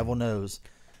feels it. The devil knows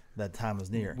that time is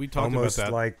near. We talked Almost about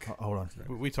that. like Hold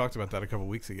on. We talked about that a couple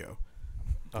weeks ago,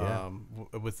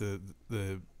 with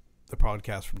the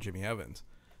podcast from Jimmy Evans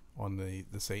on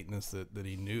the Satanist that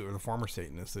he knew, or the former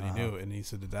Satanist that he knew, and he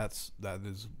said that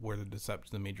is where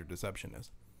the major deception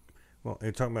is. Well,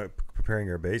 you're talking about preparing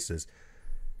our bases.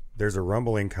 There's a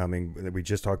rumbling coming that we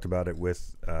just talked about it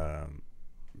with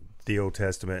the Old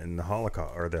Testament and the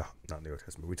Holocaust, or not the Old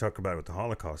Testament. We talked about it with the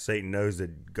Holocaust. Satan knows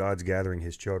that God's gathering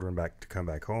his children back to come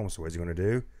back home. So what's he going to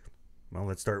do? Well,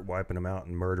 let's start wiping them out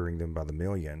and murdering them by the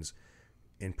millions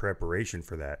in preparation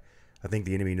for that. I think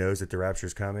the enemy knows that the rapture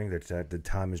is coming, that the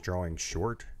time is drawing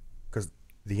short, because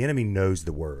the enemy knows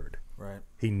the word. Right.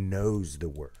 He knows the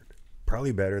word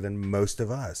probably better than most of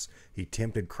us. He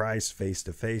tempted Christ face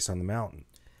to face on the mountain.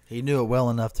 He knew it well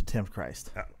enough to tempt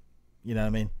Christ. You know what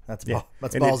I mean? That's Yeah.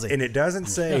 that's and ballsy. It doesn't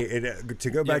say it, to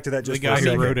go back to that just the for a guy who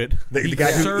second. wrote it. The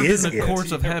guy who served is in the it.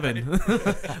 courts of heaven.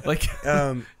 Like,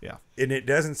 Yeah. And it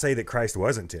doesn't say that Christ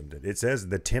wasn't tempted. It says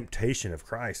the temptation of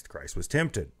Christ. Christ was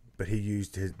tempted, but he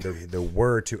used the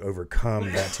word to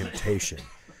overcome that temptation.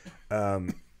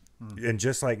 And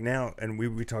just like now, and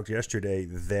we talked yesterday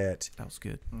that that was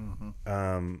good.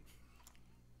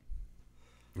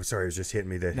 sorry, it was just hitting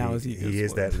me that Now he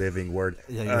is that living word.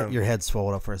 Yeah, your head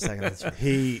swelled up for a second. That's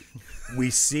right. We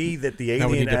see that the Now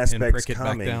we alien need to aspect's pinprick it back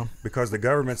coming down. because the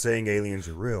government's saying aliens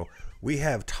are real. We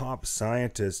have top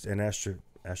scientists and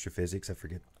astrophysics, I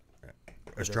forget,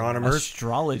 astronomers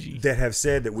Astrology. that have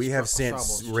said that we have sent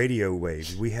Astrologist. radio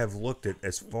waves. We have looked at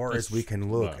as far as we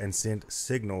can look and sent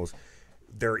signals.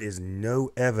 There is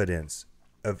no evidence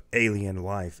of alien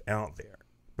life out there.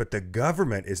 But the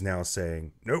government is now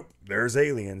saying, nope, there's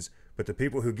aliens. But the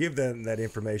people who give them that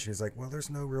information is like, well, there's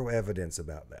no real evidence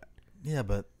about that. Yeah,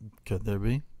 but could there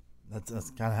be? That's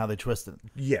kind of how they twist it.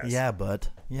 Yes. Yeah, but.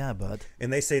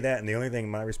 And they say that, and the only thing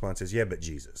my response is, yeah, but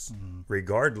Jesus.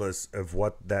 Regardless of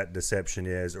what that deception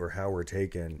is or how we're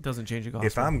taken, Doesn't change the gospel.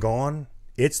 if I'm gone,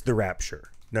 it's the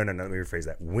rapture. No, let me rephrase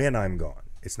that. When I'm gone.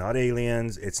 It's not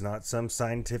aliens. It's not some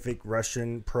scientific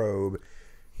Russian probe.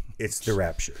 It's the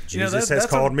rapture. Jesus has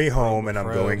called me home, and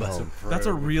I'm going home. That's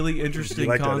a really interesting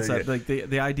like that, concept. yeah. Like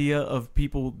the idea of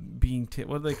people being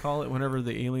what do they call it whenever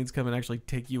the aliens come and actually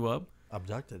take you up?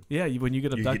 Abducted. Yeah, when you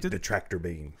get You abducted. get the tractor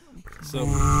beam. So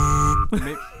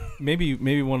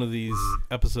maybe one of these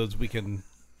episodes we can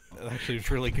actually it's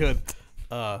really good.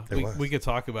 We could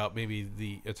talk about maybe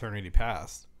the eternity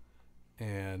past,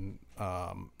 and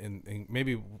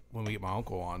maybe when we get my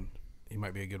uncle on, he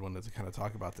might be a good one to kind of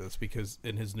talk about this because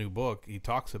in his new book he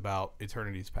talks about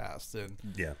eternity's past, and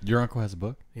Yeah. Your uncle has a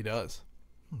book? he does.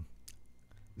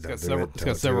 He's Don't got do several. it. He's Don't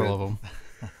got do several it. of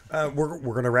them.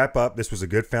 We're going to wrap up. This was a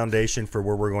good foundation for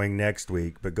where we're going next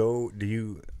week. But we'll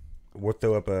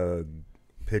throw up a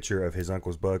picture of his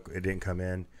uncle's book. It didn't come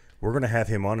in. We're going to have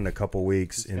him on in a couple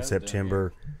weeks in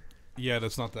September. Yeah,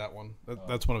 that's not that one.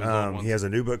 That's one of his old ones. He has a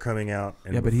new book coming out.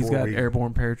 And yeah, but he's got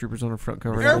airborne paratroopers on the front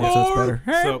cover. So it's better.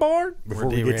 So- Before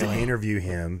we get to interview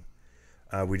him,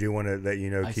 we do want to let you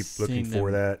know, I keep looking seen for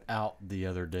them that. out the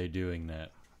other day doing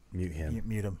that. Mute him.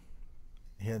 Mute him.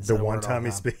 He hadn't The said a one word all time he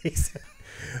time. speaks.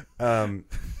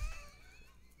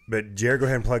 But Jared, go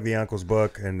ahead and plug the uncle's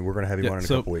book, and we're going to have him on in a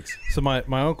couple weeks. So my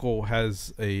uncle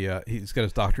has he's got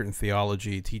his doctorate in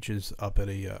theology. He teaches up at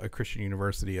a Christian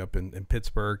university up in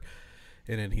Pittsburgh,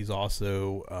 and then he's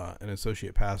also an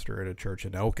associate pastor at a church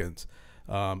in Elkins.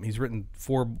 He's written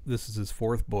this is his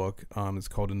fourth book. It's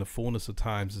called In the Fullness of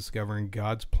Times, Discovering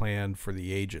God's Plan for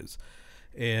the Ages.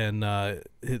 And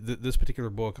this particular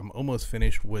book, I'm almost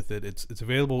finished with it. It's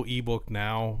available ebook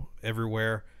now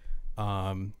everywhere.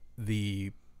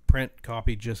 The print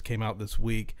copy just came out this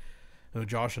week.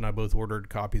 Josh and I both ordered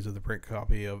copies of the print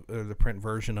copy of the print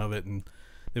version of it, and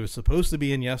it was supposed to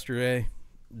be in yesterday.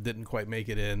 Didn't quite make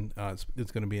it in.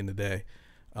 It's going to be in today.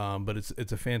 But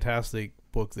it's a fantastic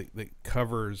book that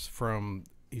covers from.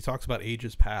 He talks about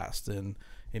ages past and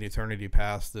eternity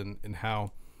past, and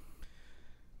how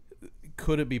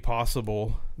could it be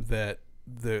possible that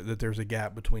there's a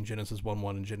gap between Genesis 1:1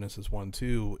 and Genesis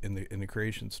 1:2 in the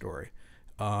creation story.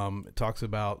 It talks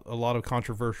about a lot of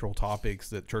controversial topics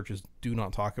that churches do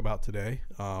not talk about today,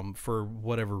 for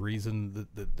whatever reason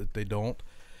that they don't,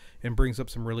 and brings up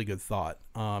some really good thought.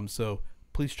 So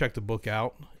please check the book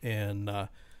out and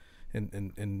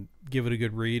give it a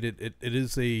good read. It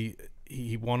is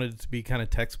he wanted it to be kind of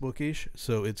textbookish,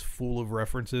 so it's full of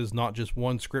references, not just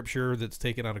one scripture that's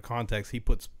taken out of context. He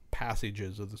puts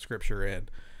passages of the scripture in.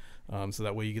 So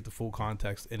that way you get the full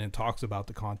context, and it talks about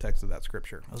the context of that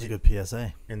scripture. That was a good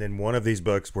PSA. And then one of these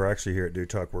books, we're actually here at Dude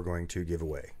Talk, we're going to give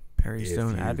away. Perry If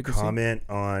Stone you Advocacy. comment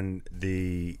on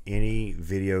any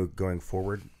video going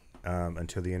forward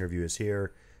until the interview is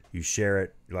here, you share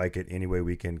it, like it, any way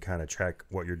we can kind of track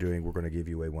what you're doing, we're going to give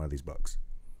you away one of these books.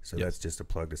 So Yes. that's just a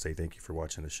plug to say thank you for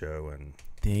watching the show. And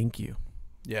Thank you.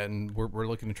 Yeah, and we're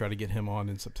looking to try to get him on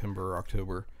in September or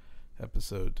October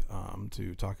episode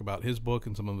to talk about his book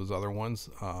and some of his other ones.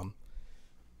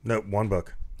 no, one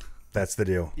book. That's the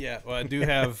deal. Yeah, well, I do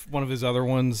have one of his other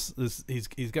ones.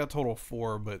 He's got total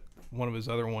 4, but one of his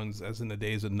other ones, as in the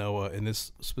days of Noah, and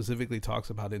this specifically talks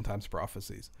about end times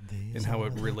prophecies and how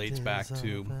it relates back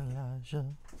to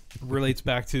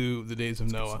the days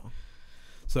of Noah.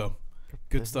 So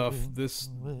good stuff. This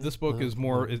book is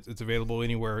more. It's available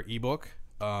anywhere ebook,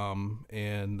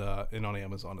 and on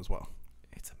Amazon as well.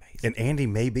 It's amazing. And Andy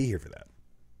may be here for that.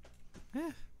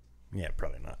 Yeah,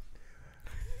 probably not.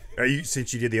 Are you,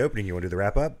 since you did the opening, you want to do the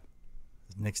wrap up?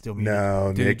 Nick still muted?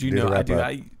 No, Dude, Nick, you do the know, I wrap do.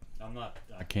 up. I'm not.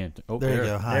 I can't. Oh, There you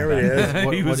go. Hi. There it is.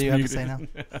 What, He what was do you have muted. to say now?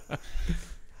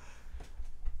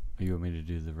 You want me to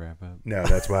do the wrap up? No,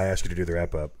 that's why I asked you to do the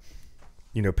wrap up.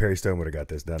 You know, Perry Stone would have got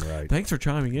this done right. Thanks for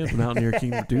chiming in from out near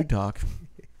Kingdom Dude Talk.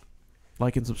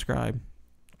 Like and subscribe.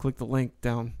 Click the link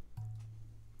down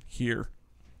here.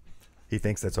 He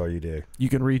thinks that's all you do. You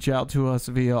can reach out to us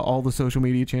via all the social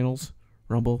media channels.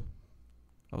 Rumble.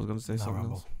 I was going to say something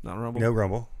Rumble. else. Not Rumble. No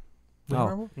Rumble.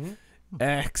 No.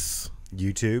 X.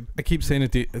 YouTube. I keep saying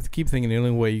it. I keep thinking the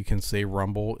only way you can say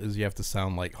Rumble is you have to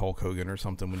sound like Hulk Hogan or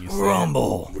something when you say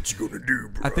Rumble. What you gonna do,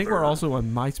 brother? I think we're also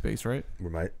on MySpace, right? We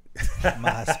might.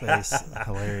 MySpace.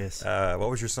 Hilarious. What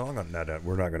was your song on? No,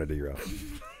 we're not gonna derail.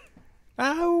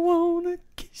 I want to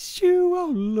kiss you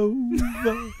all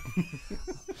over.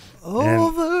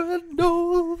 Over and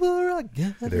over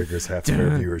again. There goes half of our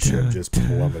viewership just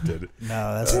plummeted.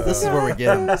 No, this is where we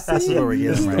get him. This is where we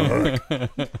get him right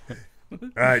here. All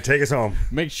right, take us home.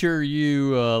 Make sure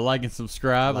you like and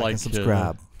subscribe. Like and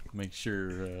subscribe. Make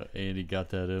sure Andy got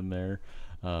that in there.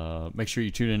 Make sure you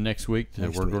tune in next week.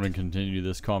 We're going to continue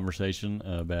this conversation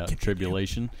about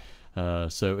tribulation.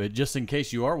 So just in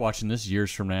case you are watching this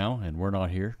years from now and we're not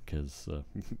here, because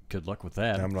good luck with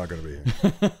that. I'm not going to be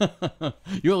here.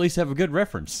 You at least have a good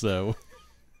reference, so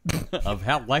of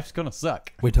how life's going to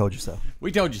suck. We told you so.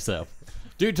 We told you so.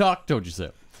 Dude Talk told you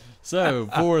so. So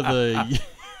for the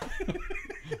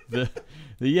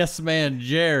yes man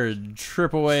Jared,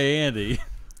 Triple A Andy,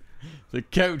 the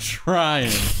coach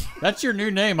Ryan. That's your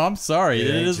new name. I'm sorry. Yeah,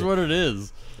 it is what it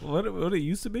is. What it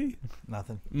used to be?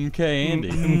 Nothing. Okay, Andy.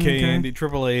 MK Andy,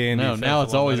 Triple A Andy. No, now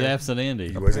it's always absent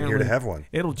Andy. He wasn't here to have one.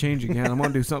 It'll change again. I'm going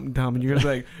to do something dumb, and you're going to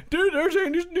be like, dude, there's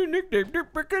Andy's new nickname.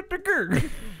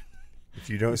 If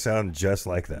you don't sound just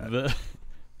like that.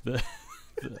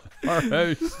 Our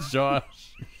host,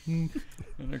 Josh. And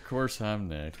of course, I'm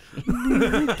Nick.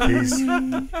 He's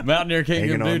Mountaineer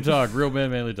Kingdom Dude Talk, real man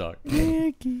manly talk.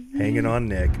 hanging on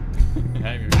Nick.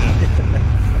 Hang your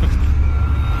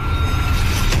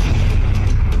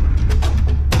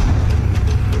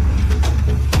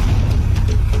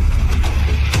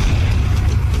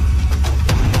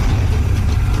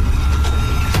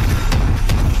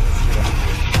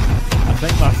I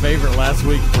think my favorite last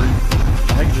week,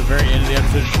 I think at the very end of the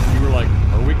episode, you were like,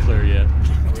 "Are we clear yet?"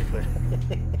 Are we clear?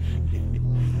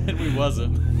 And we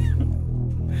wasn't.